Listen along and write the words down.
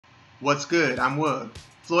What's good? I'm Woog.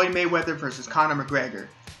 Floyd Mayweather versus Conor McGregor.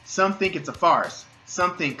 Some think it's a farce.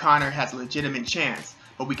 Some think Conor has a legitimate chance.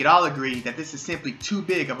 But we could all agree that this is simply too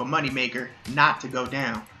big of a moneymaker not to go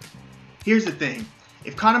down. Here's the thing.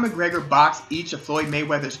 If Conor McGregor boxed each of Floyd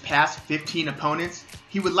Mayweather's past 15 opponents,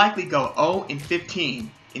 he would likely go 0-15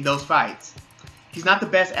 in those fights. He's not the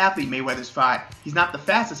best athlete Mayweather's fought, he's not the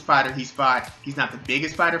fastest fighter he's fought, he's not the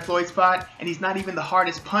biggest fighter Floyd's fought, and he's not even the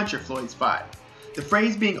hardest puncher Floyd's fought. The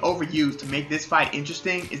phrase being overused to make this fight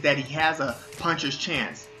interesting is that he has a puncher's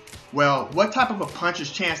chance. Well, what type of a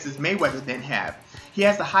puncher's chance does Mayweather then have? He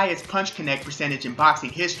has the highest punch connect percentage in boxing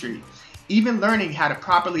history. Even learning how to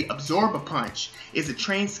properly absorb a punch is a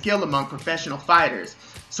trained skill among professional fighters.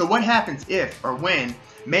 So what happens if, or when,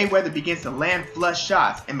 Mayweather begins to land flush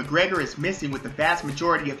shots and McGregor is missing with the vast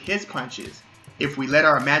majority of his punches? If we let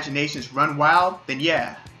our imaginations run wild, then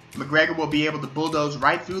yeah, McGregor will be able to bulldoze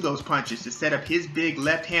right through those punches to set up his big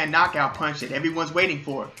left-hand knockout punch that everyone's waiting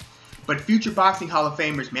for. But future boxing Hall of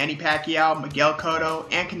Famers Manny Pacquiao, Miguel Cotto,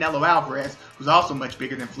 and Canelo Alvarez, who's also much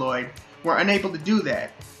bigger than Floyd, were unable to do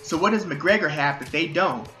that. So what does McGregor have that they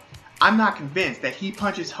don't? I'm not convinced that he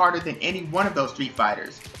punches harder than any one of those three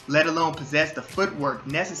fighters, let alone possess the footwork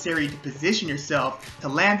necessary to position yourself to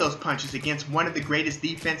land those punches against one of the greatest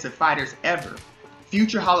defensive fighters ever.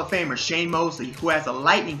 Future Hall of Famer Shane Mosley, who has a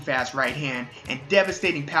lightning fast right hand and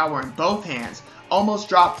devastating power in both hands, almost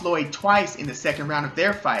dropped Floyd twice in the second round of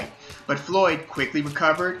their fight, but Floyd quickly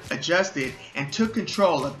recovered, adjusted, and took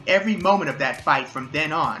control of every moment of that fight from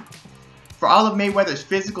then on. For all of Mayweather's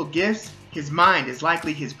physical gifts, his mind is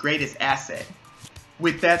likely his greatest asset.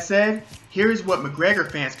 With that said, here is what McGregor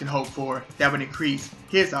fans can hope for that would increase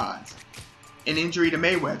his odds. An injury to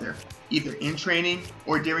Mayweather, either in training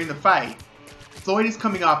or during the fight. Floyd is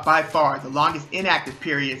coming off by far the longest inactive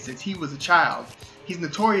period since he was a child. He's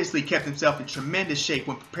notoriously kept himself in tremendous shape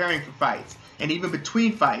when preparing for fights, and even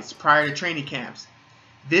between fights prior to training camps.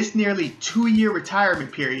 This nearly 2-year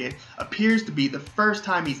retirement period appears to be the first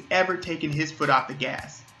time he's ever taken his foot off the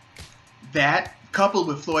gas. That, coupled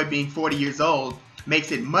with Floyd being 40 years old,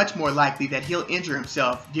 makes it much more likely that he'll injure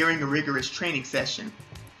himself during a rigorous training session.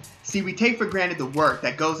 See, we take for granted the work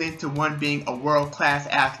that goes into one being a world-class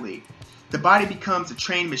athlete. The body becomes a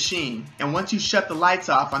trained machine, and once you shut the lights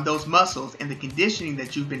off on those muscles and the conditioning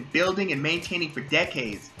that you've been building and maintaining for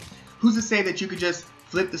decades, who's to say that you could just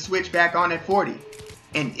flip the switch back on at 40?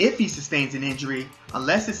 And if he sustains an injury,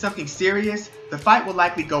 unless it's something serious, the fight will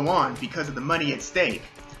likely go on because of the money at stake.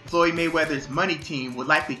 Floyd Mayweather's money team would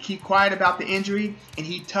likely keep quiet about the injury, and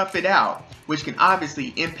he'd tough it out, which can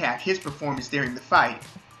obviously impact his performance during the fight.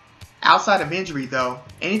 Outside of injury though,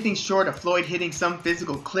 anything short of Floyd hitting some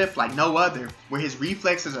physical cliff like no other, where his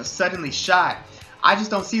reflexes are suddenly shot, I just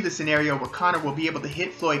don't see the scenario where Conor will be able to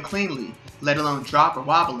hit Floyd cleanly, let alone drop or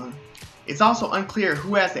wobble him. It's also unclear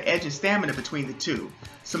who has the edge in stamina between the two,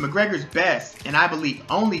 so McGregor's best, and I believe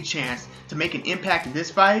only chance to make an impact in this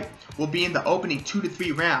fight will be in the opening 2 to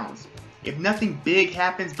 3 rounds. If nothing big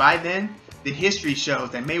happens by then history shows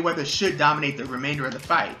that Mayweather should dominate the remainder of the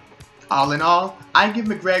fight. All in all, I give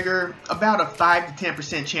McGregor about a 5 to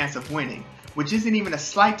 10% chance of winning, which isn't even a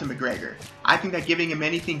slight to McGregor. I think that giving him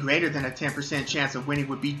anything greater than a 10% chance of winning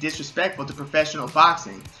would be disrespectful to professional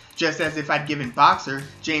boxing, just as if I'd given boxer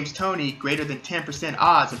James Toney greater than 10%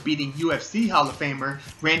 odds of beating UFC Hall of Famer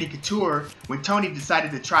Randy Couture when Toney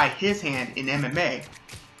decided to try his hand in MMA.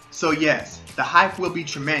 So yes, the hype will be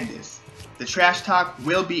tremendous, the trash talk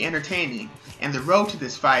will be entertaining, and the road to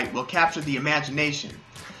this fight will capture the imagination.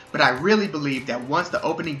 But I really believe that once the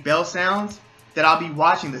opening bell sounds, that I'll be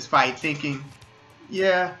watching this fight thinking,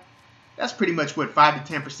 yeah, that's pretty much what 5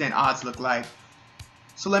 to 10% odds look like.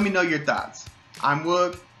 So let me know your thoughts. I'm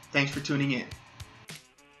Woog, thanks for tuning in.